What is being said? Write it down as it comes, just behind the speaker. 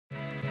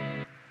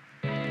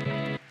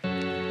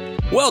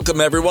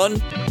Welcome,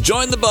 everyone.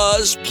 Join the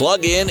buzz,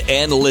 plug in,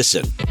 and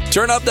listen.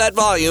 Turn up that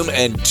volume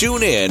and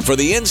tune in for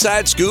the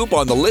inside scoop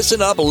on the Listen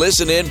Up,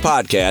 Listen In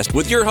podcast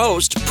with your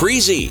host,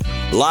 Preezy,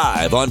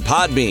 live on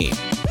Podbean.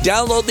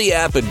 Download the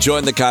app and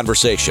join the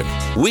conversation.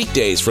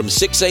 Weekdays from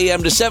 6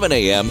 a.m. to 7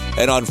 a.m.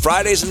 and on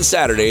Fridays and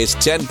Saturdays,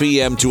 10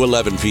 p.m. to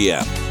 11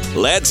 p.m.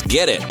 Let's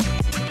get it.